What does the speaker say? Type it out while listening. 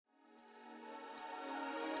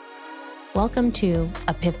Welcome to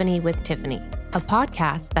Epiphany with Tiffany, a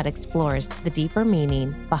podcast that explores the deeper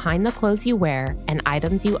meaning behind the clothes you wear and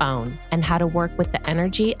items you own, and how to work with the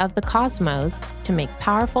energy of the cosmos to make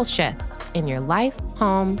powerful shifts in your life,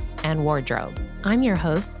 home, and wardrobe. I'm your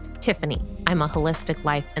host, Tiffany. I'm a holistic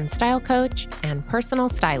life and style coach and personal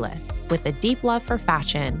stylist with a deep love for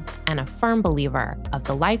fashion and a firm believer of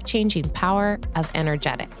the life-changing power of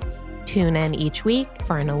energetics. Tune in each week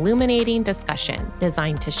for an illuminating discussion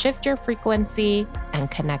designed to shift your frequency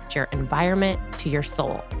and connect your environment to your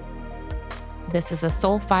soul. This is a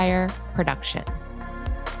Soulfire production.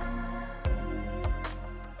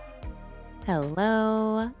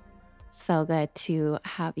 Hello. So good to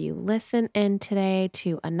have you listen in today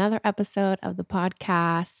to another episode of the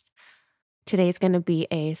podcast. Today's going to be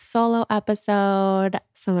a solo episode.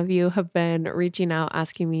 Some of you have been reaching out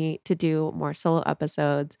asking me to do more solo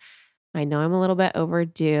episodes. I know I'm a little bit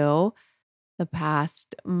overdue. The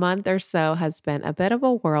past month or so has been a bit of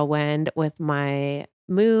a whirlwind with my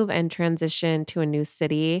move and transition to a new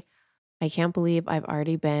city. I can't believe I've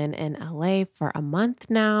already been in LA for a month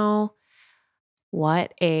now.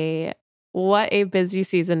 What a busy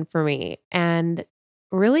season for me, and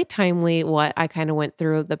really timely what I kind of went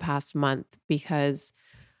through the past month, because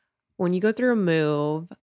when you go through a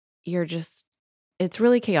move, you're just it's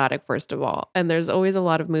really chaotic, first of all, and there's always a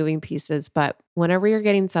lot of moving pieces, but whenever you're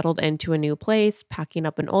getting settled into a new place, packing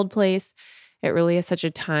up an old place, it really is such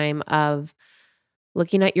a time of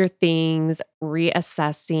looking at your things,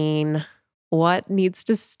 reassessing what needs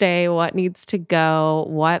to stay, what needs to go,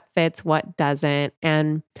 what fits, what doesn't.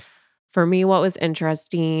 And for me, what was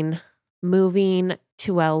interesting moving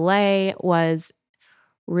to LA was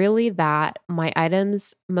really that my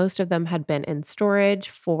items, most of them had been in storage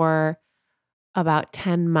for about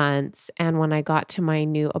 10 months. And when I got to my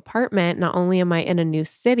new apartment, not only am I in a new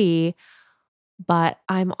city, but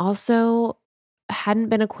I'm also hadn't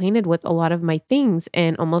been acquainted with a lot of my things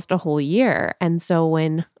in almost a whole year. And so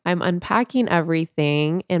when I'm unpacking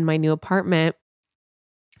everything in my new apartment,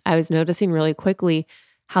 I was noticing really quickly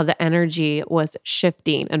how the energy was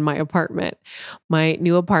shifting in my apartment. My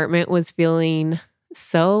new apartment was feeling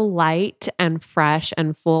so light and fresh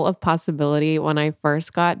and full of possibility when I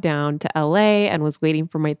first got down to LA and was waiting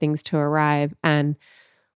for my things to arrive. And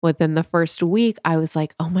within the first week, I was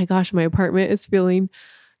like, oh my gosh, my apartment is feeling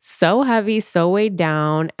so heavy, so weighed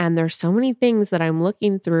down. And there's so many things that I'm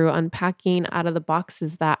looking through, unpacking out of the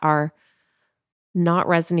boxes that are not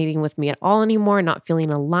resonating with me at all anymore, not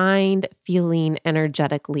feeling aligned, feeling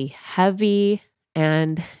energetically heavy.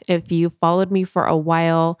 And if you followed me for a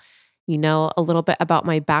while, you know a little bit about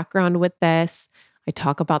my background with this. I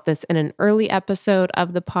talk about this in an early episode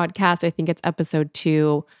of the podcast. I think it's episode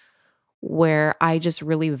 2, where I just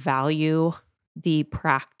really value the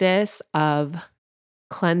practice of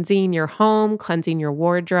cleansing your home, cleansing your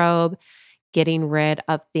wardrobe, getting rid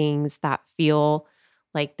of things that feel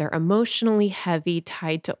like they're emotionally heavy,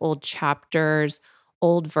 tied to old chapters,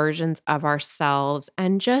 old versions of ourselves,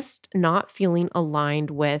 and just not feeling aligned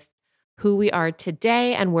with who we are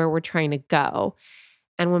today and where we're trying to go.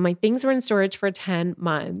 And when my things were in storage for 10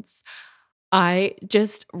 months, I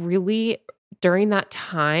just really, during that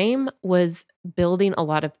time, was building a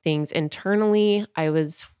lot of things internally. I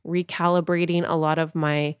was recalibrating a lot of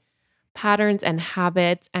my patterns and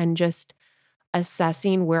habits and just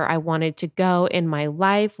assessing where I wanted to go in my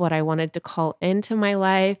life, what I wanted to call into my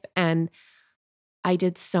life. And I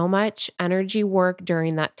did so much energy work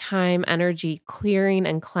during that time, energy clearing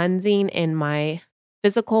and cleansing in my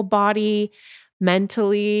physical body,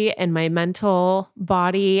 mentally, and my mental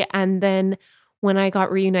body. And then when I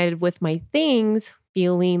got reunited with my things,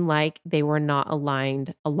 feeling like they were not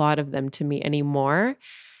aligned, a lot of them, to me anymore.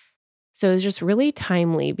 So it was just really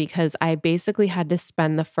timely because I basically had to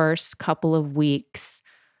spend the first couple of weeks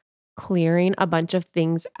clearing a bunch of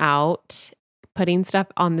things out, putting stuff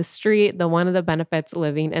on the street. One of the benefits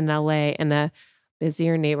living in LA in a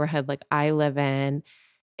busier neighborhood like I live in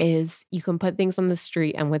is you can put things on the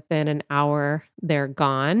street and within an hour they're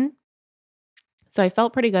gone. So I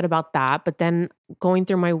felt pretty good about that. But then going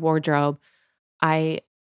through my wardrobe, I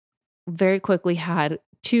very quickly had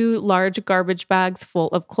 2 large garbage bags full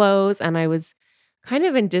of clothes, and I was kind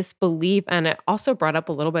of in disbelief, and it also brought up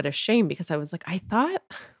a little bit of shame because I was like, I thought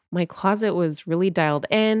my closet was really dialed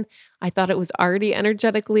in. I thought it was already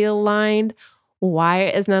energetically aligned. Why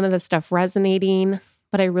is none of this stuff resonating?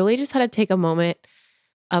 But I really just had to take a moment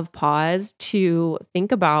of pause to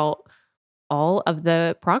think about all of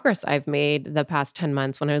the progress I've made the past 10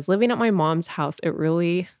 months. When I was living at my mom's house, it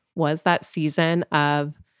really was that season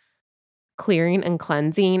of clearing and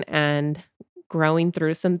cleansing and growing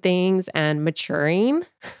through some things and maturing.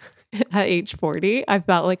 at age 40. I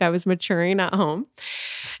felt like I was maturing at home.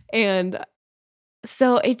 And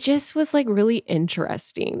so it just was like really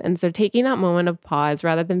interesting. And so taking that moment of pause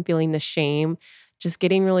rather than feeling the shame, just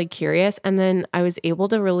getting really curious. And then I was able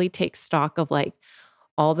to really take stock of like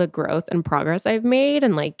all the growth and progress I've made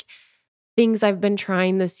and like things I've been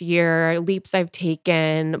trying this year, leaps I've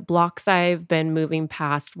taken, blocks I've been moving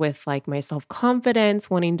past with like my self confidence,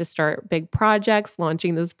 wanting to start big projects,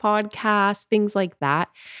 launching this podcast, things like that.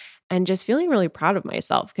 And just feeling really proud of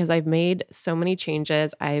myself because I've made so many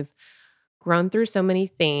changes. I've grown through so many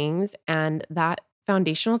things. And that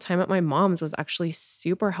foundational time at my mom's was actually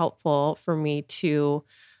super helpful for me to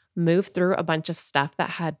move through a bunch of stuff that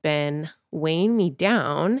had been weighing me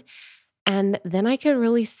down. And then I could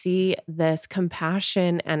really see this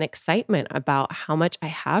compassion and excitement about how much I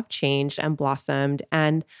have changed and blossomed.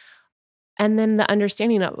 And then the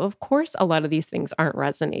understanding of course, a lot of these things aren't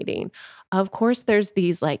resonating. Of course, there's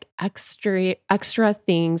these like extra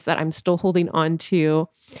things that I'm still holding on to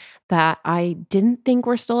that I didn't think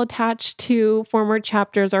were still attached to former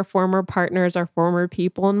chapters or former partners or former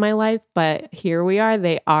people in my life. But here we are.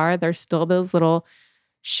 They are. There's still those little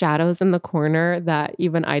shadows in the corner that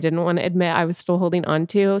even I didn't want to admit I was still holding on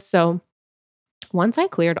to. So once I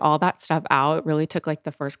cleared all that stuff out, it really took like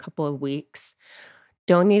the first couple of weeks,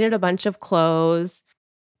 donated a bunch of clothes,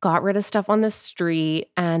 got rid of stuff on the street,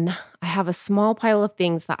 and I have a small pile of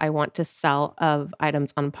things that I want to sell of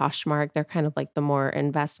items on Poshmark. They're kind of like the more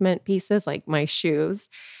investment pieces, like my shoes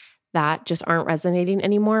that just aren't resonating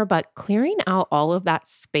anymore. But clearing out all of that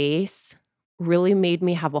space really made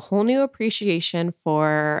me have a whole new appreciation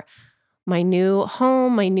for my new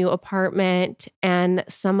home, my new apartment, and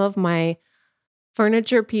some of my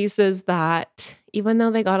furniture pieces that, even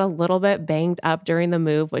though they got a little bit banged up during the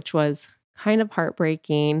move, which was kind of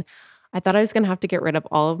heartbreaking, I thought I was going to have to get rid of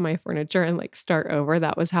all of my furniture and like start over.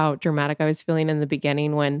 That was how dramatic I was feeling in the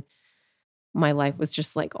beginning when my life was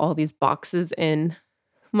just like all these boxes in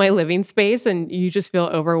my living space and you just feel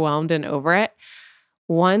overwhelmed and over it.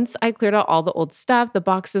 Once I cleared out all the old stuff, the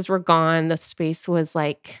boxes were gone, the space was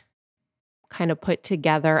like kind of put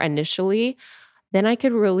together initially, then I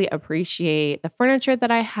could really appreciate the furniture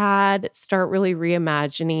that I had, start really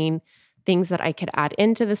reimagining things that I could add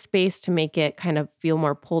into the space to make it kind of feel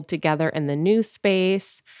more pulled together in the new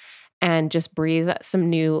space and just breathe some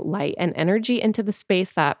new light and energy into the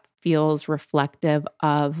space that feels reflective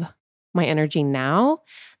of my energy now.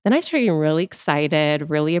 Then I started getting really excited,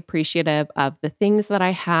 really appreciative of the things that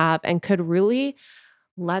I have, and could really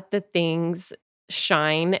let the things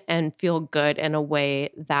shine and feel good in a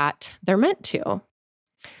way that they're meant to.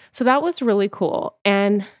 So that was really cool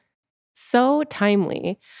and so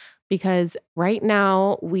timely because right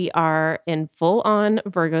now we are in full on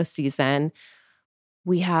Virgo season.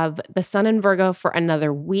 We have the sun in Virgo for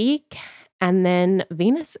another week. And then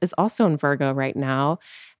Venus is also in Virgo right now.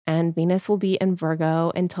 And Venus will be in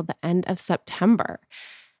Virgo until the end of September.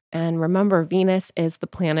 And remember, Venus is the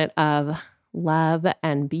planet of love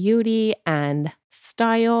and beauty and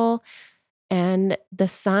style. And the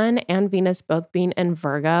sun and Venus both being in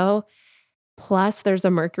Virgo, plus there's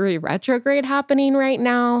a Mercury retrograde happening right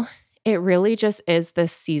now. It really just is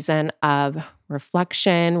this season of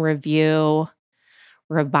reflection, review,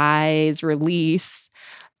 revise, release,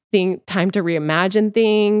 time to reimagine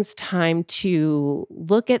things, time to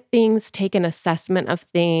look at things, take an assessment of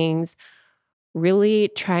things, really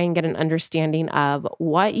try and get an understanding of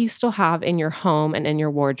what you still have in your home and in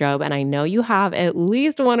your wardrobe. And I know you have at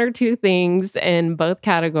least one or two things in both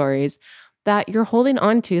categories that you're holding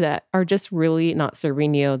on to that are just really not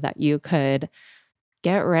serving you, that you could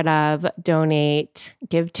get rid of, donate,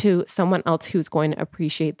 give to someone else who's going to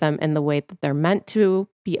appreciate them in the way that they're meant to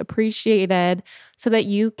be appreciated so that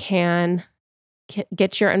you can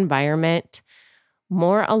get your environment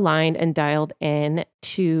more aligned and dialed in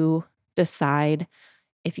to decide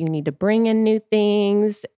if you need to bring in new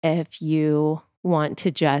things, if you want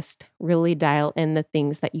to just really dial in the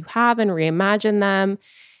things that you have and reimagine them,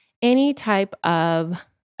 any type of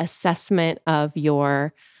assessment of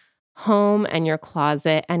your home and your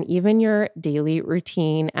closet and even your daily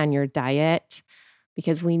routine and your diet.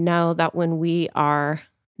 Because we know that when we are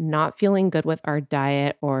not feeling good with our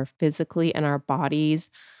diet or physically in our bodies,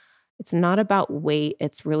 it's not about weight,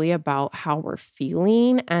 it's really about how we're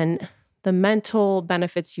feeling and the mental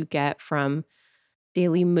benefits you get from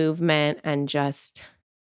daily movement and just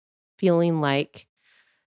feeling like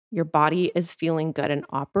your body is feeling good and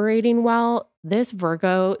operating well. This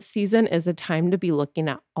Virgo season is a time to be looking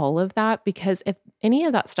at all of that because if any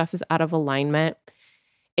of that stuff is out of alignment,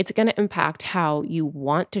 It's going to impact how you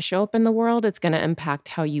want to show up in the world. It's going to impact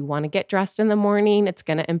how you want to get dressed in the morning. It's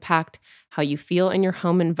going to impact how you feel in your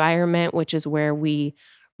home environment, which is where we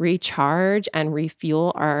recharge and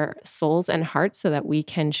refuel our souls and hearts so that we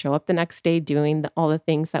can show up the next day doing all the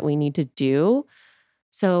things that we need to do.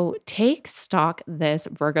 So take stock this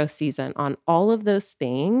Virgo season on all of those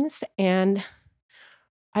things. And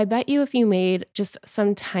I bet you if you made just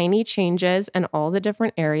some tiny changes in all the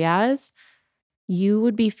different areas, you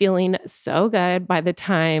would be feeling so good by the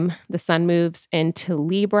time the sun moves into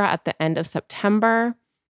Libra at the end of September.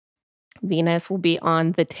 Venus will be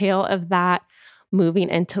on the tail of that, moving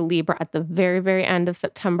into Libra at the very, very end of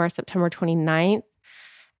September, September 29th.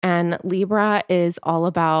 And Libra is all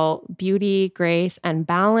about beauty, grace, and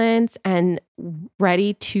balance, and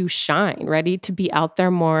ready to shine, ready to be out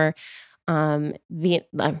there more. um, Ve-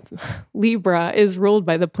 um, Libra is ruled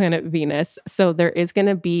by the planet Venus. So there is going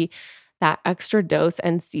to be that extra dose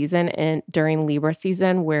and season in during Libra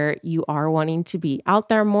season where you are wanting to be out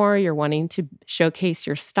there more, you're wanting to showcase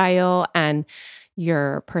your style and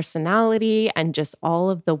your personality and just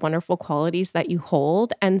all of the wonderful qualities that you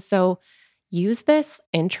hold. And so use this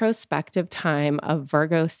introspective time of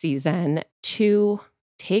Virgo season to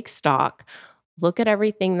take stock, look at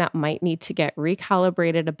everything that might need to get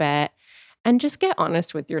recalibrated a bit, and just get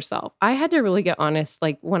honest with yourself. I had to really get honest.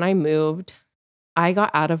 Like when I moved, I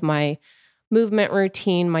got out of my movement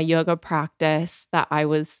routine, my yoga practice that I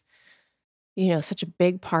was, such a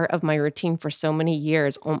big part of my routine for so many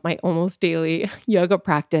years. My almost daily yoga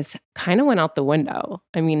practice kind of went out the window.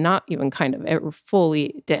 I mean, not even kind of, it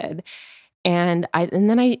fully did. And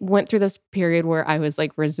then I went through this period where I was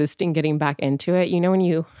like resisting getting back into it. When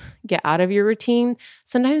you get out of your routine,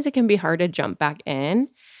 sometimes it can be hard to jump back in.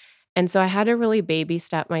 And so I had to really baby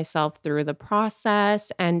step myself through the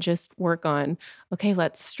process and just work on, okay,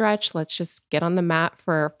 let's stretch. Let's just get on the mat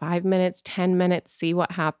for 5 minutes, 10 minutes, see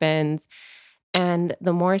what happens. And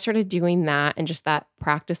the more I started doing that and just that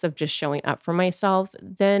practice of just showing up for myself,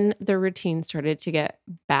 then the routine started to get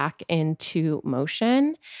back into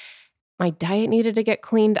motion. My diet needed to get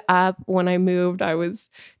cleaned up. When I moved, I was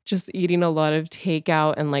just eating a lot of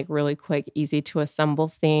takeout and like really quick, easy to assemble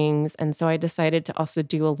things. And so I decided to also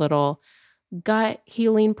do a little gut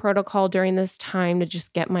healing protocol during this time to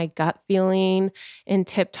just get my gut feeling in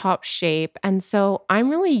tip top shape. And so I'm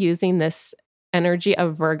really using this energy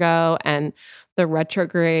of Virgo and the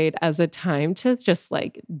retrograde as a time to just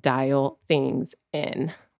like dial things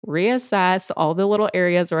in, reassess all the little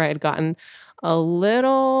areas where I had gotten a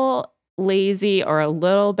little lazy or a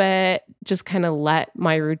little bit just kind of let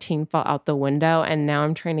my routine fall out the window. And now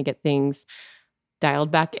I'm trying to get things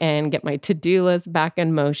dialed back in, get my to-do list back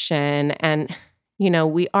in motion. And,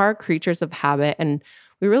 we are creatures of habit and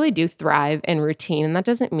we really do thrive in routine. And that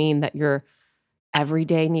doesn't mean that your every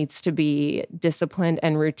day needs to be disciplined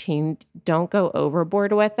and routine. Don't go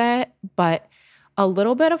overboard with it, but a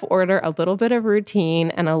little bit of order, a little bit of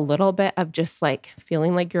routine, and a little bit of just like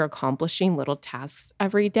feeling like you're accomplishing little tasks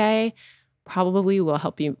every day probably will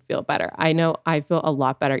help you feel better. I know I feel a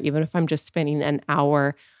lot better, even if I'm just spending an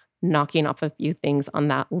hour knocking off a few things on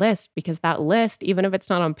that list, because that list, even if it's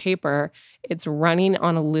not on paper, it's running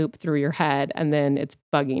on a loop through your head and then it's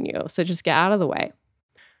bugging you. So just get out of the way.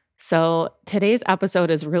 So today's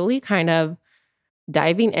episode is really kind of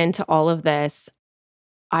diving into all of this.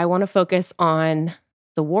 I want to focus on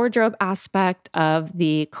the wardrobe aspect of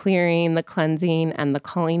the clearing, the cleansing, and the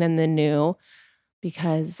calling in the new,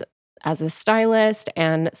 because as a stylist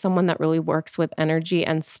and someone that really works with energy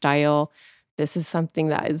and style, this is something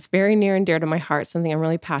that is very near and dear to my heart, something I'm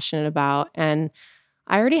really passionate about. And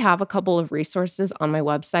I already have a couple of resources on my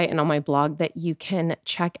website and on my blog that you can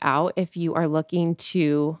check out if you are looking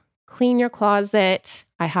to clean your closet.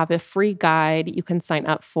 I have a free guide you can sign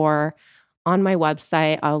up for on my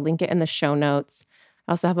website. I'll link it in the show notes.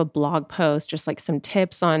 I also have a blog post, just like some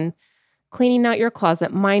tips on cleaning out your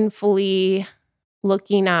closet mindfully,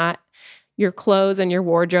 looking at your clothes and your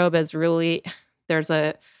wardrobe as really there's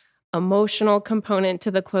a emotional component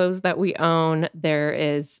to the clothes that we own. There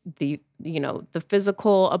is the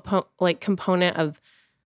physical component of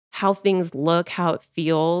how things look, how it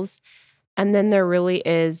feels. And then there really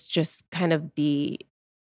is just kind of the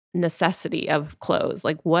necessity of clothes.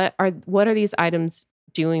 Like what are these items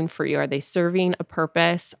doing for you? Are they serving a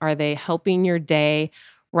purpose? Are they helping your day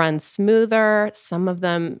run smoother? Some of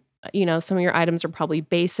them, some of your items are probably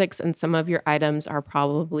basics and some of your items are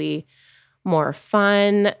probably more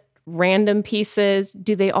fun, random pieces.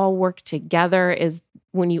 Do they all work together? Is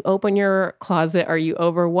when you open your closet, are you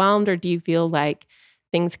overwhelmed or do you feel like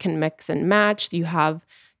things can mix and match? Do you have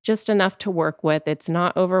just enough to work with. It's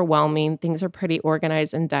not overwhelming. Things are pretty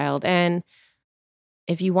organized and dialed in.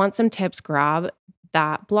 If you want some tips, grab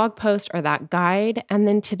that blog post or that guide. And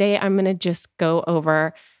then today I'm going to just go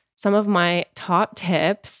over some of my top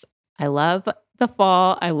tips. I love the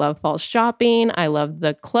fall. I love fall shopping. I love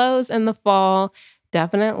the clothes in the fall.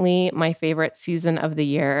 Definitely my favorite season of the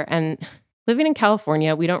year. And living in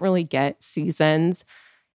California, we don't really get seasons.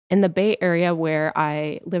 In the Bay Area where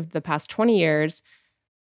I lived the past 20 years,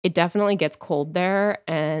 it definitely gets cold there.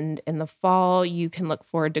 And in the fall, you can look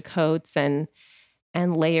forward to coats and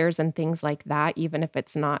layers and things like that, even if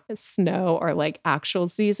it's not snow or like actual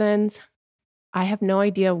seasons. I have no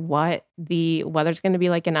idea what the weather's going to be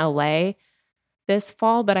like in LA this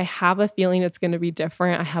fall, but I have a feeling it's going to be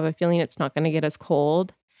different. I have a feeling it's not going to get as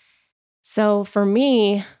cold. So for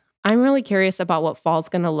me, I'm really curious about what fall's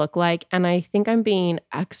going to look like. And I think I'm being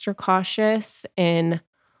extra cautious in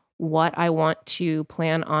what I want to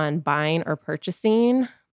plan on buying or purchasing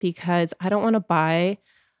because I don't want to buy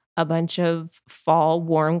a bunch of fall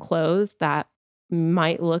warm clothes that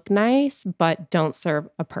might look nice, but don't serve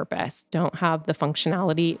a purpose, don't have the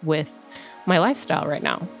functionality with my lifestyle right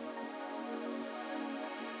now.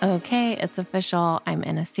 Okay, it's official. I'm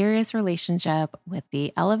in a serious relationship with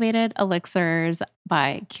the Elevated Elixirs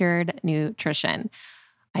by Cured Nutrition.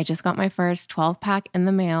 I just got my first 12-pack in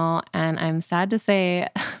the mail, and I'm sad to say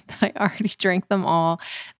that I already drank them all.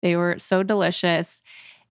 They were so delicious.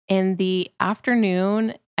 In the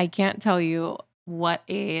afternoon, I can't tell you what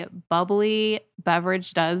a bubbly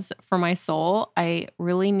beverage does for my soul. I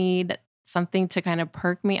really need something to kind of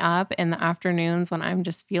perk me up in the afternoons when I'm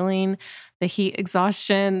just feeling the heat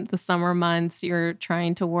exhaustion, the summer months. You're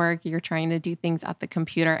trying to work, you're trying to do things at the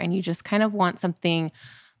computer, and you just kind of want something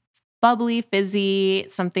bubbly, fizzy,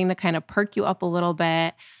 something to kind of perk you up a little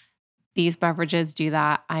bit. These beverages do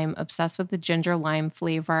that. I'm obsessed with the ginger lime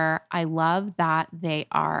flavor. I love that they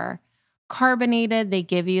are carbonated. They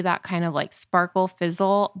give you that kind of like sparkle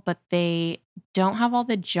fizzle, but they don't have all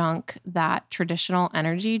the junk that traditional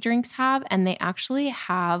energy drinks have. And they actually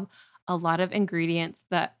have a lot of ingredients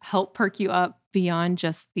that help perk you up beyond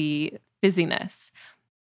just the fizziness.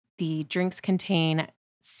 The drinks contain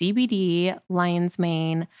CBD, lion's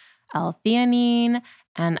mane, L-theanine,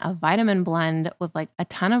 and a vitamin blend with like a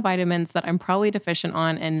ton of vitamins that I'm probably deficient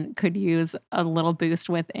on and could use a little boost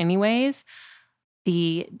with anyways.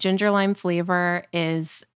 The ginger lime flavor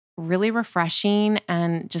is really refreshing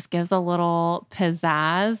and just gives a little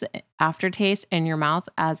pizzazz aftertaste in your mouth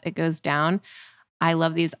as it goes down. I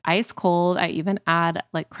love these ice cold. I even add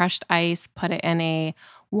like crushed ice, put it in a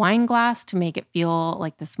wine glass to make it feel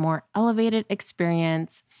like this more elevated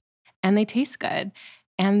experience. And they taste good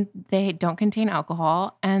and they don't contain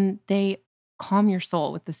alcohol and they calm your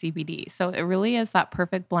soul with the CBD. So it really is that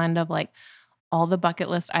perfect blend of like all the bucket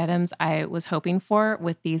list items I was hoping for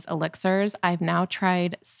with these elixirs. I've now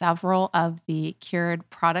tried several of the Cured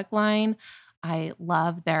product line. I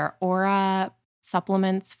love their Aura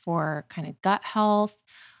supplements for kind of gut health.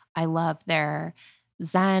 I love their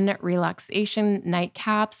Zen relaxation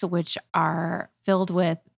nightcaps, which are filled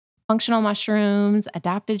with functional mushrooms,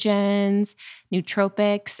 adaptogens,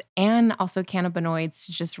 nootropics, and also cannabinoids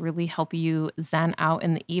to just really help you zen out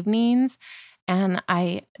in the evenings. And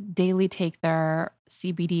I daily take their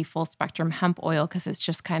CBD full spectrum hemp oil because it's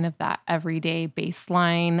just kind of that everyday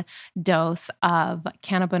baseline dose of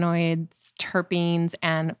cannabinoids, terpenes,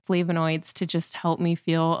 and flavonoids to just help me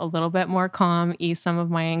feel a little bit more calm, ease some of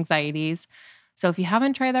my anxieties. So if you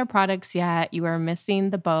haven't tried their products yet, you are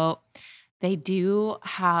missing the boat. They do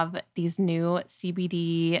have these new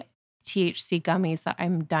CBD THC gummies that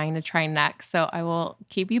I'm dying to try next. So I will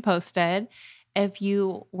keep you posted. If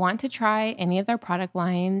you want to try any of their product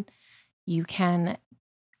line, you can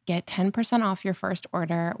get 10% off your first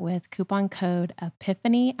order with coupon code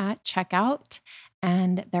Epiphany at checkout.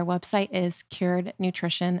 And their website is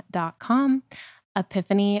curednutrition.com.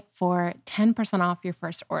 Epiphany for 10% off your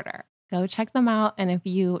first order. Go check them out. And if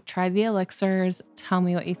you try the elixirs, tell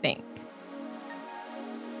me what you think.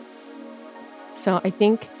 So I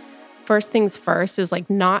think first things first is like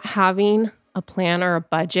not having a plan or a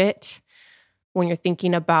budget when you're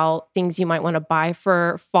thinking about things you might want to buy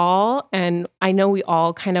for fall. And I know we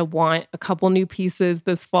all kind of want a couple new pieces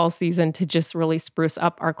this fall season to just really spruce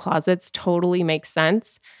up our closets. Totally makes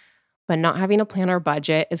sense. But not having a plan or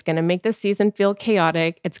budget is going to make the season feel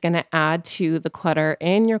chaotic. It's going to add to the clutter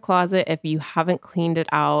in your closet if you haven't cleaned it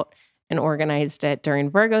out and organized it during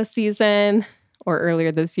Virgo season or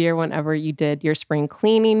earlier this year, whenever you did your spring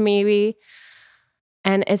cleaning, maybe.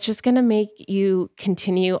 And it's just going to make you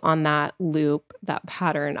continue on that loop, that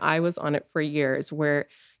pattern. I was on it for years where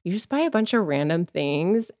You just buy a bunch of random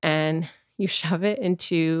things and you shove it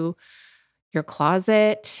into your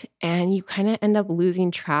closet, and you kind of end up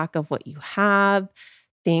losing track of what you have.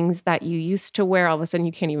 Things that you used to wear, all of a sudden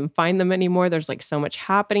you can't even find them anymore. There's like so much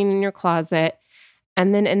happening in your closet.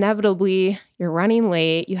 And then inevitably, you're running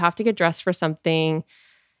late. You have to get dressed for something.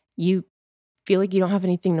 You feel like you don't have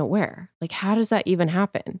anything to wear. Like, how does that even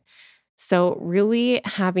happen? So, really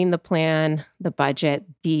having the plan, the budget,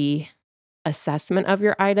 the assessment of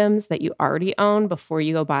your items that you already own before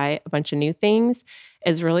you go buy a bunch of new things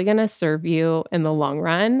is really going to serve you in the long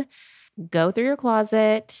run. Go through your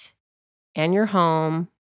closet and your home,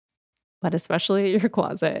 but especially your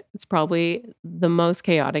closet. It's probably the most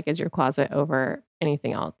chaotic is your closet over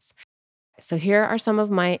anything else. So, here are some of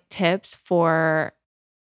my tips for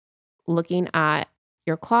looking at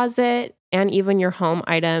your closet and even your home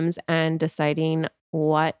items and deciding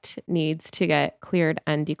what needs to get cleared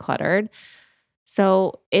and decluttered.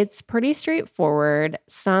 So it's pretty straightforward.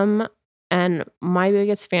 And my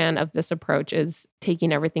biggest fan of this approach is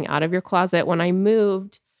taking everything out of your closet. When I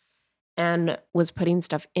moved and was putting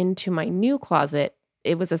stuff into my new closet,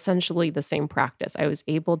 it was essentially the same practice. I was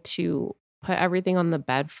able to put everything on the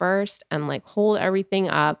bed first and like hold everything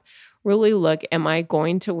up, really look, am I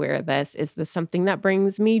going to wear this? Is this something that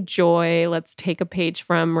brings me joy? Let's take a page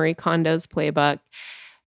from Marie Kondo's playbook.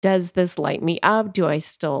 Does this light me up? Do I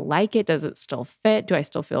still like it? Does it still fit? Do I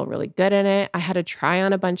still feel really good in it? I had to try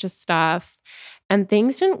on a bunch of stuff, and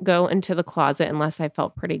things didn't go into the closet unless I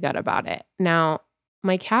felt pretty good about it. Now,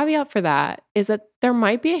 my caveat for that is that there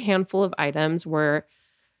might be a handful of items where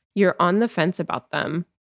you're on the fence about them.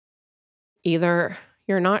 Either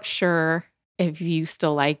you're not sure if you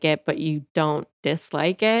still like it, but you don't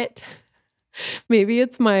dislike it. Maybe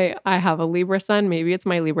it's I have a Libra sun. Maybe it's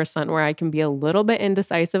my Libra sun where I can be a little bit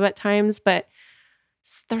indecisive at times, but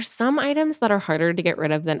there's some items that are harder to get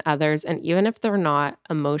rid of than others. And even if they're not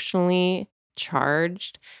emotionally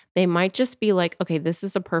charged, they might just be like, okay, this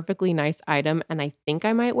is a perfectly nice item and I think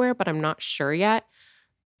I might wear it, but I'm not sure yet.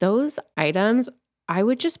 Those items, I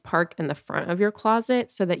would just park in the front of your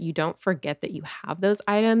closet so that you don't forget that you have those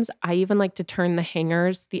items. I even like to turn the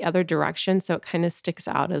hangers the other direction so it kind of sticks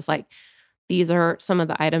out as like, these are some of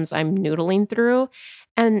the items I'm noodling through.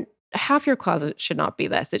 And half your closet should not be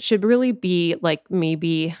this. It should really be like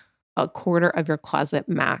maybe a quarter of your closet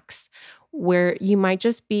max, where you might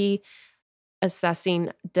just be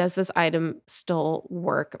assessing, does this item still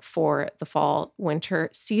work for the fall winter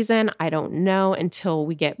season? I don't know until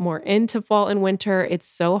we get more into fall and winter. It's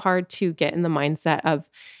so hard to get in the mindset of,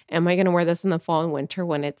 am I going to wear this in the fall and winter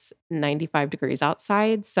when it's 95 degrees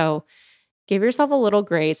outside? So give yourself a little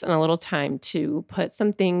grace and a little time to put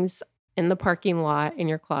some things in the parking lot, in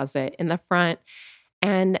your closet, in the front.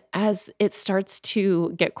 And as it starts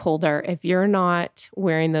to get colder, if you're not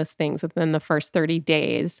wearing those things within the first 30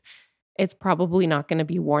 days, it's probably not going to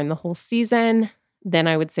be worn the whole season. Then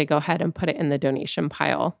I would say go ahead and put it in the donation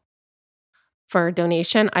pile. For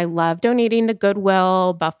donation, I love donating to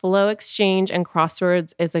Goodwill, Buffalo Exchange, and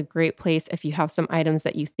Crossroads is a great place if you have some items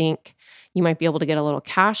that you think you might be able to get a little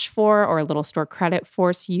cash for or a little store credit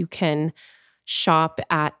for, so you can shop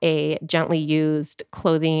at a gently used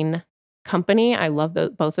clothing company. I love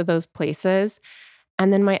both of those places.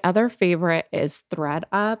 And then my other favorite is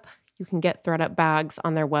ThreadUp. You can get ThreadUp bags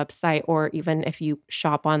on their website, or even if you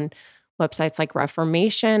shop on websites like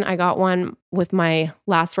Reformation. I got one with my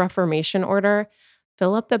last Reformation order.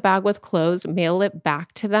 Fill up the bag with clothes, mail it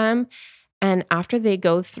back to them. And after they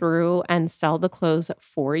go through and sell the clothes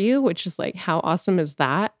for you, which is like, how awesome is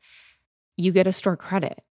that? You get a store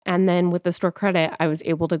credit. And then with the store credit, I was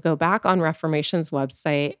able to go back on Reformation's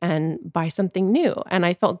website and buy something new. And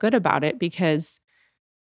I felt good about it because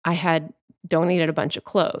I had donated a bunch of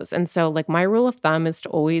clothes. And so, like, my rule of thumb is to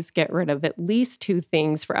always get rid of at least two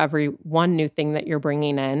things for every one new thing that you're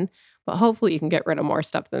bringing in. But hopefully, you can get rid of more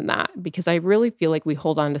stuff than that, because I really feel like we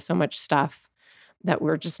hold on to so much stuff that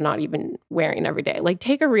we're just not even wearing every day. Like,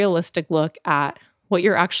 take a realistic look at what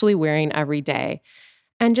you're actually wearing every day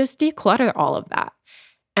and just declutter all of that.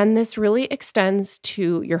 And this really extends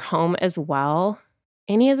to your home as well.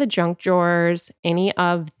 Any of the junk drawers, any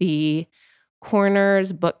of the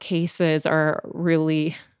corners, bookcases are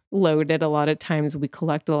really loaded. A lot of times we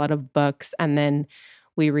collect a lot of books and then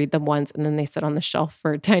we read them once and then they sit on the shelf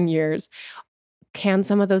for 10 years. Can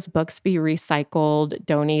some of those books be recycled,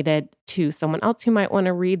 donated to someone else who might want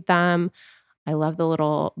to read them? I love the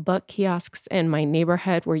little book kiosks in my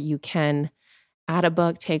neighborhood where you can add a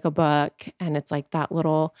book, take a book, and it's like that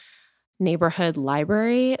little neighborhood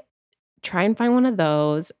library. Try and find one of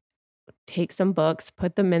those, take some books,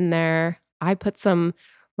 put them in there. I put some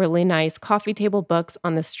really nice coffee table books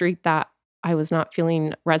on the street that I was not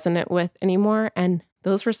feeling resonant with anymore, and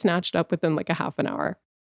those were snatched up within like a half an hour.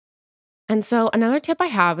 And so another tip I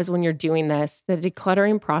have is when you're doing this, the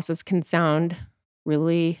decluttering process can sound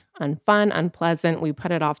really unfun, unpleasant. We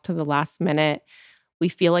put it off to the last minute. We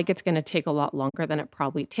feel like it's going to take a lot longer than it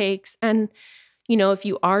probably takes. And if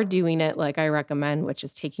you are doing it like I recommend, which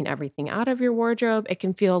is taking everything out of your wardrobe, it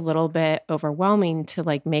can feel a little bit overwhelming to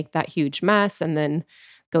like make that huge mess and then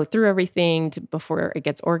go through everything before it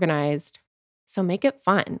gets organized. So make it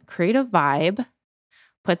fun. Create a vibe,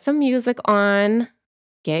 put some music on,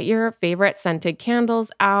 get your favorite scented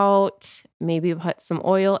candles out, maybe put some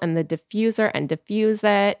oil in the diffuser and diffuse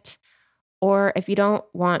it. Or if you don't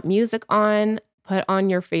want music on, put on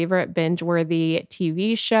your favorite binge-worthy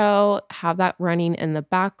TV show, have that running in the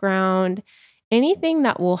background. Anything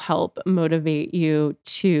that will help motivate you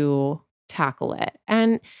to tackle it.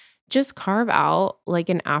 And just carve out like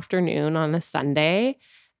an afternoon on a Sunday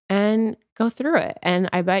and go through it. And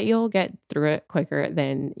I bet you'll get through it quicker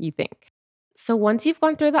than you think. So once you've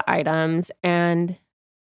gone through the items and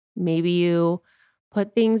maybe you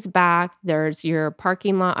put things back. There's your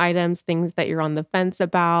parking lot items, things that you're on the fence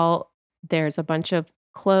about. There's a bunch of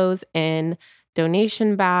clothes in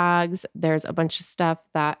donation bags. There's a bunch of stuff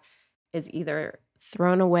that is either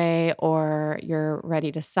thrown away or you're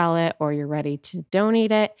ready to sell it or you're ready to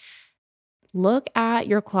donate it. Look at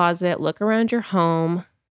your closet, look around your home.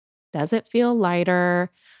 Does it feel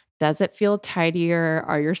lighter? Does it feel tidier?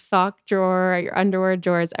 Are your sock drawer, your underwear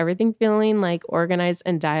drawers, everything feeling like organized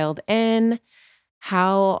and dialed in?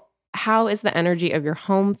 How is the energy of your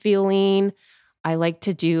home feeling? I like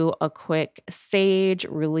to do a quick sage,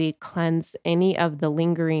 really cleanse any of the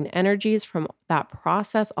lingering energies from that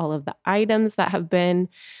process, all of the items that have been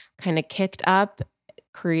kind of kicked up,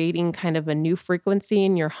 creating kind of a new frequency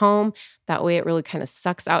in your home. That way, it really kind of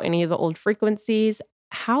sucks out any of the old frequencies.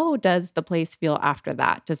 How does the place feel after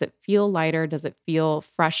that? Does it feel lighter? Does it feel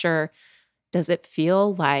fresher? Does it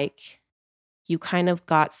feel like you kind of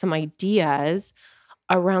got some ideas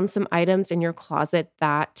around some items in your closet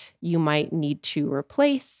that you might need to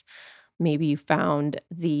replace? Maybe you found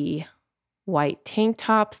the white tank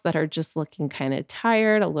tops that are just looking kind of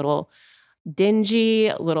tired, a little dingy,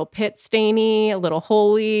 a little pit stainy, a little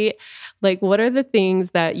holey. Like, what are the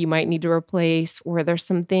things that you might need to replace? Or there's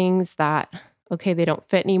some things that, okay, they don't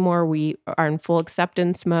fit anymore. We are in full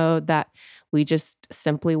acceptance mode that we just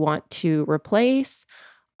simply want to replace.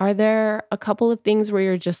 Are there a couple of things where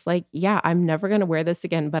you're just like, yeah, I'm never going to wear this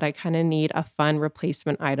again, but I kind of need a fun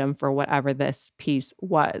replacement item for whatever this piece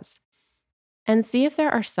was? And see if there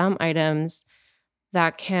are some items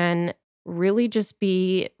that can really just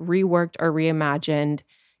be reworked or reimagined.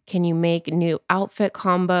 Can you make new outfit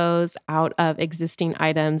combos out of existing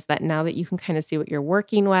items that now that you can kind of see what you're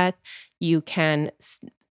working with, you can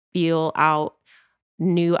feel out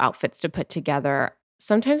new outfits to put together?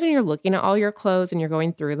 Sometimes when you're looking at all your clothes and you're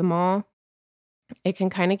going through them all, it can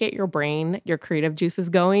kind of get your brain, your creative juices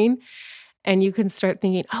going. And you can start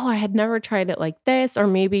thinking, oh, I had never tried it like this. Or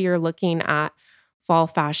maybe you're looking at fall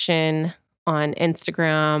fashion on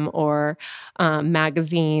Instagram or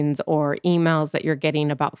magazines or emails that you're getting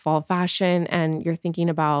about fall fashion, and you're thinking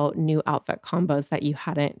about new outfit combos that you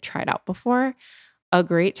hadn't tried out before. A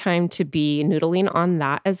great time to be noodling on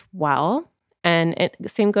that as well. And the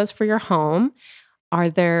same goes for your home. Are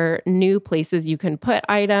there new places you can put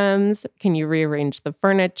items? Can you rearrange the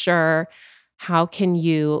furniture? How can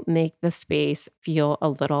you make the space feel a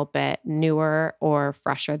little bit newer or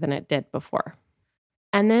fresher than it did before?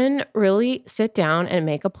 And then really sit down and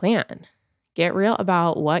make a plan. Get real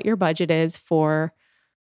about what your budget is for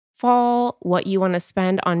fall, what you want to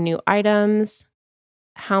spend on new items,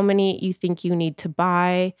 how many you think you need to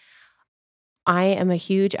buy. I am a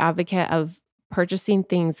huge advocate of purchasing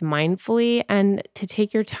things mindfully and to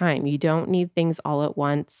take your time. You don't need things all at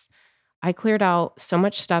once. I cleared out so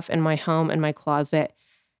much stuff in my home and my closet.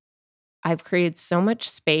 I've created so much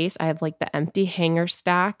space. I have like the empty hanger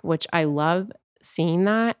stack, which I love seeing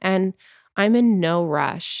that. And I'm in no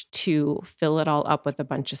rush to fill it all up with a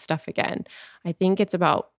bunch of stuff again. I think it's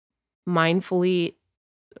about mindfully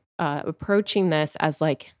approaching this as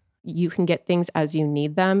like you can get things as you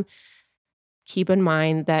need them. Keep in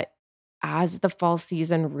mind that as the fall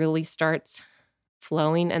season really starts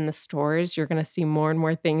flowing in the stores, you're going to see more and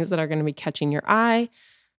more things that are going to be catching your eye.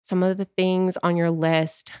 Some of the things on your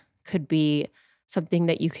list could be something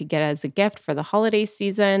that you could get as a gift for the holiday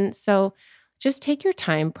season. So just take your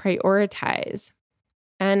time, prioritize.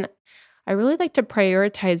 And I really like to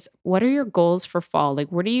prioritize, what are your goals for fall?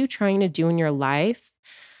 Like, what are you trying to do in your life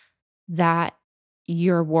that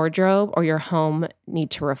your wardrobe or your home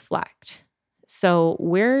need to reflect. So,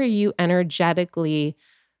 where are you energetically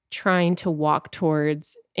trying to walk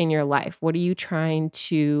towards in your life? What are you trying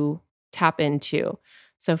to tap into?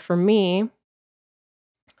 So, for me,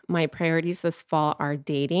 my priorities this fall are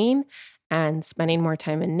dating and spending more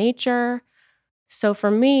time in nature. So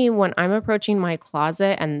for me, when I'm approaching my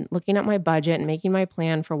closet and looking at my budget and making my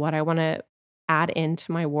plan for what I want to add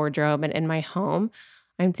into my wardrobe and in my home,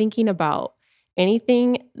 I'm thinking about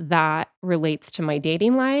anything that relates to my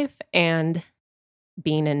dating life and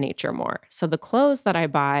being in nature more. So the clothes that I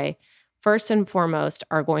buy, first and foremost,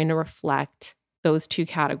 are going to reflect those two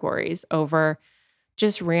categories over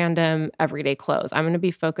just random everyday clothes. I'm going to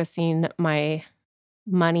be focusing my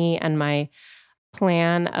money and my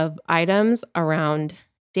plan of items around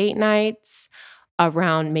date nights,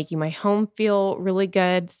 around making my home feel really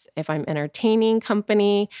good if I'm entertaining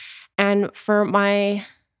company, and for my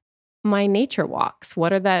nature walks.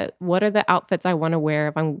 What are the outfits I want to wear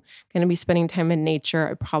if I'm going to be spending time in nature?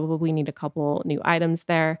 I probably need a couple new items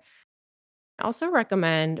there. I also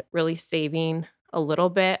recommend really saving a little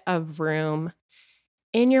bit of room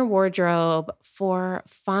in your wardrobe for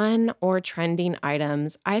fun or trending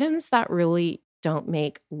items that really don't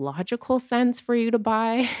make logical sense for you to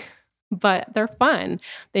buy, but they're fun.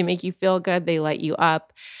 They make you feel good, they light you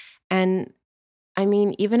up. And I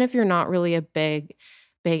mean, even if you're not really a big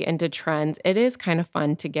into trends, it is kind of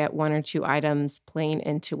fun to get one or two items playing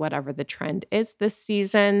into whatever the trend is this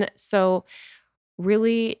season. So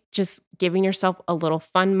really just giving yourself a little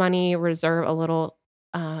fun money, reserve a little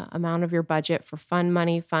amount of your budget for fun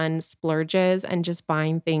money, fun splurges, and just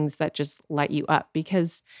buying things that just light you up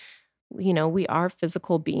because, we are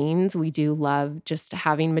physical beings. We do love just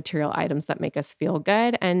having material items that make us feel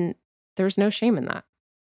good. And there's no shame in that.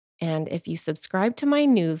 And if you subscribe to my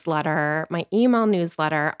newsletter, my email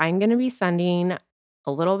newsletter, I'm going to be sending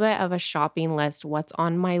a little bit of a shopping list, what's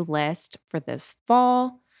on my list for this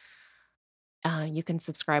fall. You can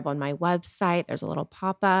subscribe on my website. There's a little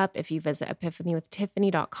pop up. If you visit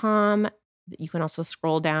epiphany.com, you can also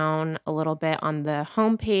scroll down a little bit on the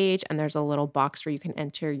homepage, and there's a little box where you can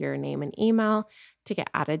enter your name and email to get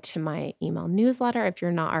added to my email newsletter if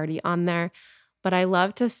you're not already on there. But I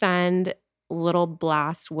love to send little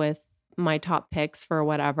blasts with my top picks for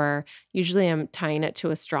whatever. Usually I'm tying it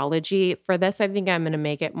to astrology. For this, I think I'm going to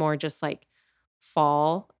make it more just like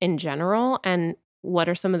fall in general and what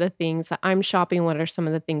are some of the things that I'm shopping, what are some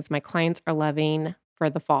of the things my clients are loving for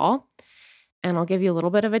the fall. And I'll give you a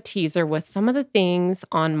little bit of a teaser with some of the things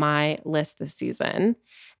on my list this season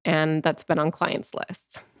and that's been on clients'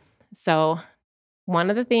 lists. So,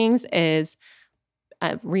 one of the things is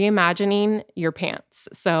reimagining your pants.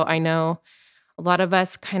 So, I know a lot of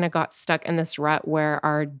us kind of got stuck in this rut where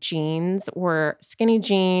our jeans were skinny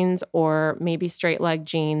jeans or maybe straight leg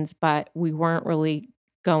jeans, but we weren't really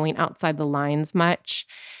going outside the lines much.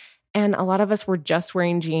 And a lot of us were just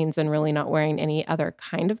wearing jeans and really not wearing any other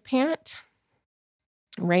kind of pant.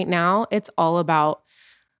 Right now, it's all about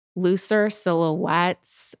looser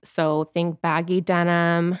silhouettes. So think baggy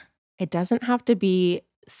denim. It doesn't have to be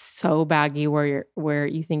so baggy where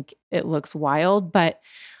you think it looks wild, but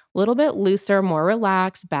a little bit looser, more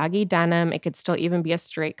relaxed, baggy denim. It could still even be a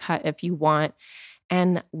straight cut if you want.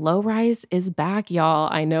 And low rise is back, y'all.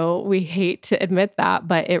 I know we hate to admit that,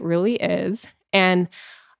 but it really is. And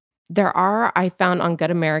I found on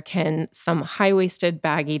Good American, some high waisted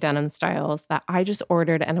baggy denim styles that I just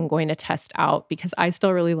ordered and I'm going to test out because I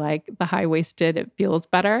still really like the high waisted. It feels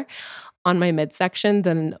better on my midsection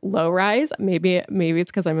than low rise. Maybe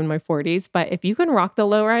it's because I'm in my 40s, but if you can rock the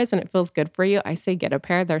low rise and it feels good for you, I say get a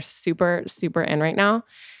pair. They're super, super in right now.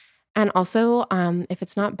 And also, if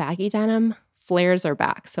it's not baggy denim, flares are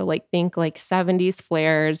back. So think like 70s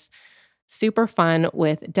flares, super fun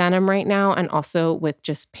with denim right now and also with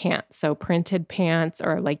just pants. So printed pants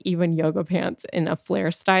or like even yoga pants in a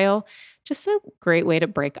flare style. Just a great way to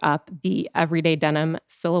break up the everyday denim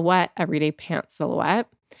silhouette, everyday pant silhouette.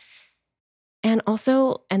 And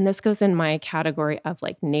also, and this goes in my category of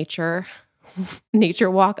like nature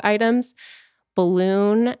walk items,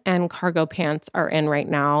 balloon and cargo pants are in right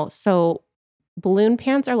now. So balloon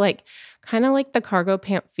pants are like kind of like the cargo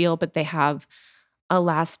pant feel, but they have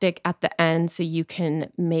elastic at the end so you can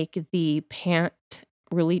make the pant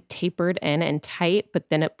really tapered in and tight, but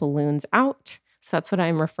then it balloons out. So that's what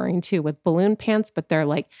I'm referring to with balloon pants, but they're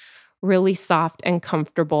like really soft and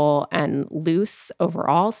comfortable and loose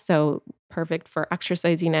overall. So perfect for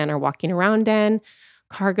exercising in or walking around in.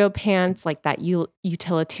 Cargo pants, like that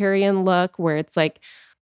utilitarian look where it's like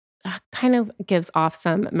kind of gives off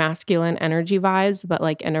some masculine energy vibes, but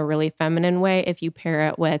like in a really feminine way if you pair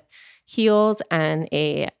it with heels and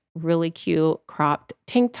a really cute cropped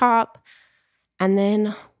tank top, and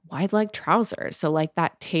then wide leg trousers. So, like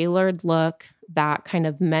that tailored look, that kind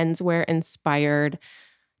of menswear inspired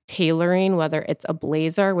tailoring, whether it's a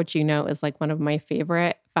blazer, which is like one of my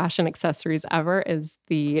favorite fashion accessories ever, is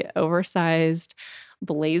the oversized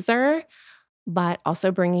blazer, but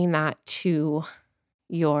also bringing that to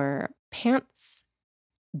your pants,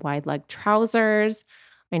 wide leg trousers.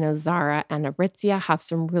 I know Zara and Aritzia have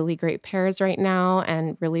some really great pairs right now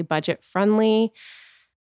and really budget friendly.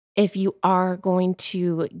 If you are going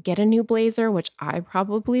to get a new blazer, which I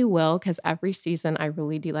probably will, because every season I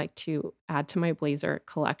really do like to add to my blazer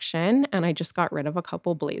collection. And I just got rid of a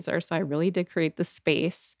couple blazers. So I really did create the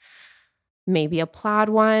space. Maybe a plaid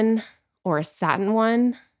one or a satin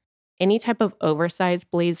one, any type of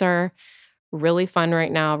oversized blazer. Really fun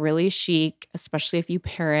right now, really chic, especially if you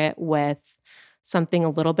pair it with something a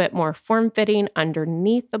little bit more form fitting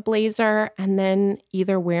underneath the blazer, and then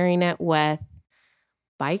either wearing it with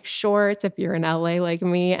bike shorts if you're in LA like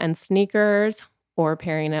me and sneakers, or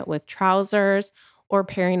pairing it with trousers, or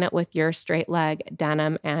pairing it with your straight leg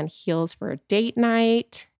denim and heels for a date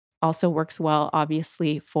night. Also works well,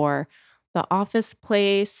 obviously, for the office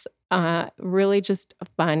place. Really just a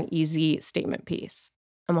fun, easy statement piece.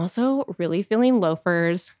 I'm also really feeling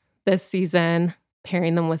loafers this season,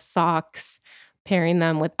 pairing them with socks, pairing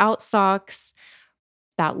them without socks,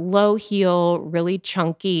 that low heel, really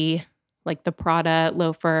chunky, like the Prada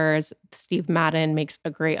loafers. Steve Madden makes a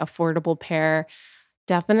great affordable pair.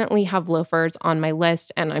 Definitely have loafers on my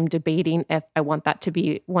list, and I'm debating if I want that to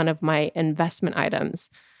be one of my investment items.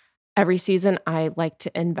 Every season, I like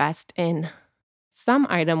to invest in some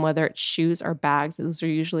item, whether it's shoes or bags. Those are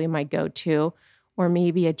usually my go to, or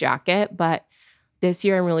maybe a jacket. But this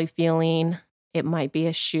year, I'm really feeling it might be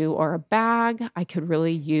a shoe or a bag. I could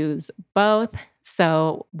really use both.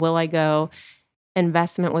 So, will I go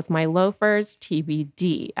investment with my loafers?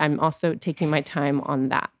 TBD. I'm also taking my time on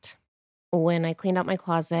that. When I cleaned out my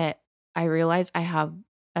closet, I realized I have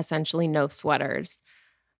essentially no sweaters.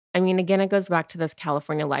 I mean, again, it goes back to this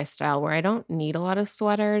California lifestyle where I don't need a lot of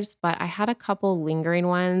sweaters, but I had a couple lingering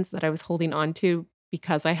ones that I was holding on to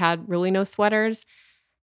because I had really no sweaters.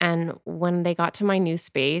 And when they got to my new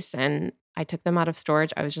space and I took them out of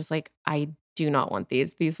storage, I was just like, I do not want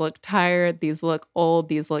these. These look tired. These look old.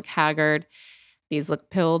 These look haggard. These look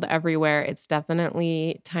pilled everywhere. It's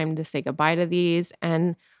definitely time to say goodbye to these.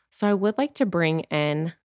 And so I would like to bring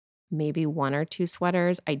in maybe one or two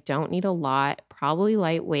sweaters. I don't need a lot, probably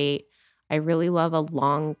lightweight. I really love a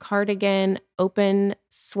long cardigan, open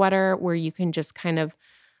sweater where you can just kind of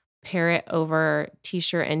pair it over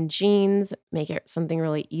t-shirt and jeans, make it something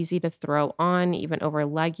really easy to throw on, even over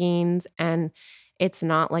leggings. And it's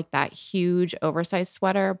not like that huge oversized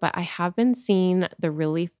sweater, but I have been seeing the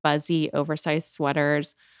really fuzzy oversized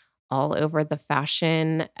sweaters all over the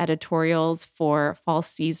fashion editorials for fall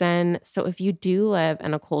season. So if you do live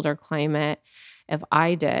in a colder climate, if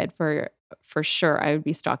I did, for sure I would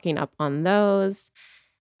be stocking up on those.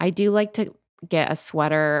 I do like to get a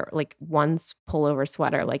sweater, like pullover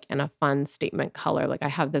sweater, like in a fun statement color. Like I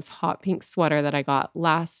have this hot pink sweater that I got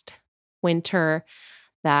last winter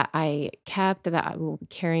that I kept that I will be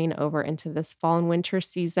carrying over into this fall and winter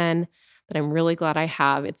season that I'm really glad I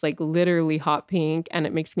have. It's like literally hot pink and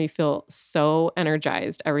it makes me feel so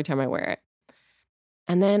energized every time I wear it.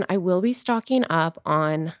 And then I will be stocking up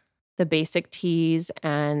on the basic tees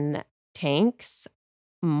and tanks.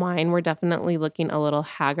 Mine were definitely looking a little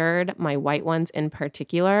haggard, my white ones in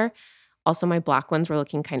particular. Also, my black ones were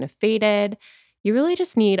looking kind of faded. You really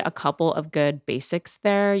just need a couple of good basics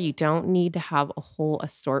there. You don't need to have a whole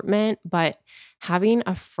assortment, but having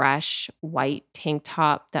a fresh white tank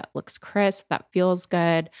top that looks crisp, that feels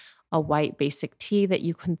good, a white basic tee that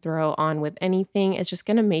you can throw on with anything is just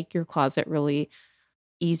going to make your closet really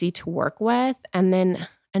easy to work with. And then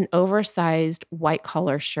an oversized white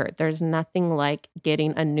collar shirt. There's nothing like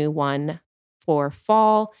getting a new one for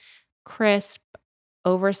fall, crisp,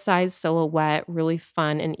 oversized silhouette, really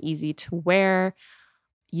fun and easy to wear.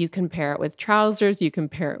 You can pair it with trousers, you can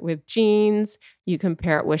pair it with jeans, you can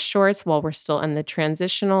pair it with shorts while we're still in the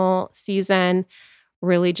transitional season.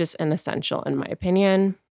 Really just an essential, in my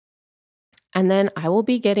opinion. And then I will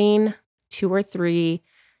be getting two or three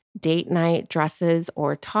date night dresses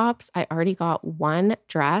or tops. I already got one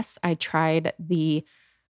dress. I tried the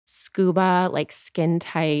scuba, like skin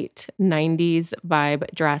tight 90s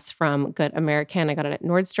vibe dress from Good American. I got it at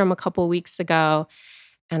Nordstrom a couple weeks ago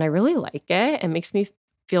and I really like it. It makes me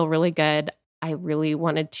feel really good. I really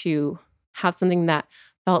wanted to have something that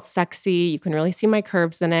felt sexy. You can really see my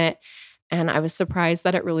curves in it. And I was surprised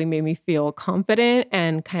that it really made me feel confident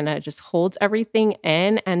and kind of just holds everything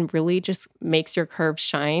in and really just makes your curves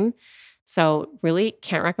shine. So, really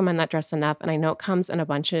can't recommend that dress enough. And I know it comes in a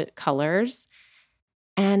bunch of colors.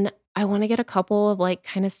 And I want to get a couple of like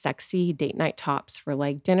kind of sexy date night tops for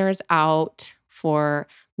like dinners out, for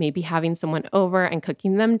maybe having someone over and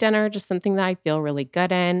cooking them dinner, just something that I feel really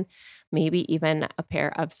good in. Maybe even a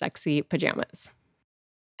pair of sexy pajamas.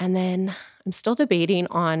 And then I'm still debating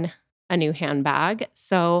on a new handbag.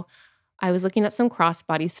 So I was looking at some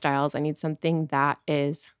crossbody styles. I need something that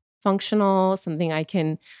is functional, something I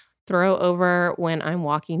can throw over when I'm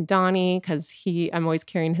walking Donnie because I'm always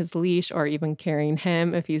carrying his leash or even carrying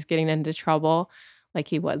him if he's getting into trouble like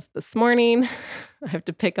he was this morning. I have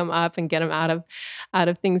to pick him up and get him out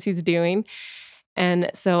of things he's doing.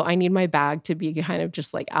 And so I need my bag to be kind of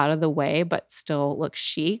just like out of the way, but still look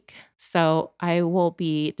chic. So I will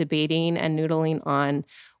be debating and noodling on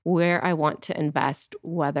where I want to invest,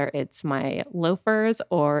 whether it's my loafers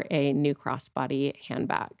or a new crossbody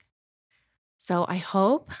handbag. So I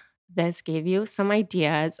hope this gave you some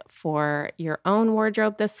ideas for your own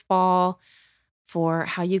wardrobe this fall, for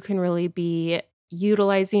how you can really be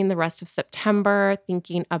utilizing the rest of September,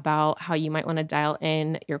 thinking about how you might want to dial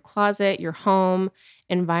in your closet, your home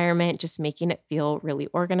environment, just making it feel really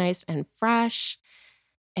organized and fresh.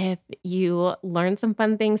 If you learned some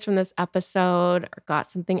fun things from this episode or got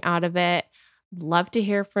something out of it, love to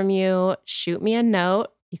hear from you. Shoot me a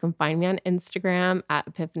note. You can find me on Instagram at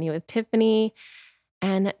Epiphany with Tiffany.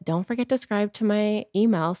 And don't forget to subscribe to my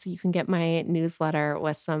email so you can get my newsletter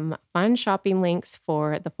with some fun shopping links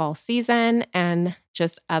for the fall season and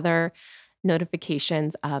just other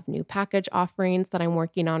notifications of new package offerings that I'm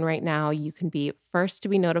working on right now. You can be first to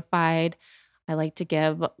be notified. I like to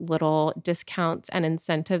give little discounts and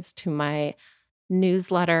incentives to my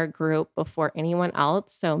newsletter group before anyone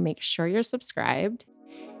else. So make sure you're subscribed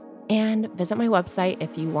and visit my website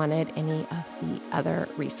if you wanted any of the other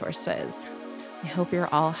resources. I hope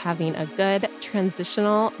you're all having a good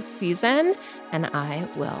transitional season, and I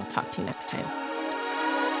will talk to you next time.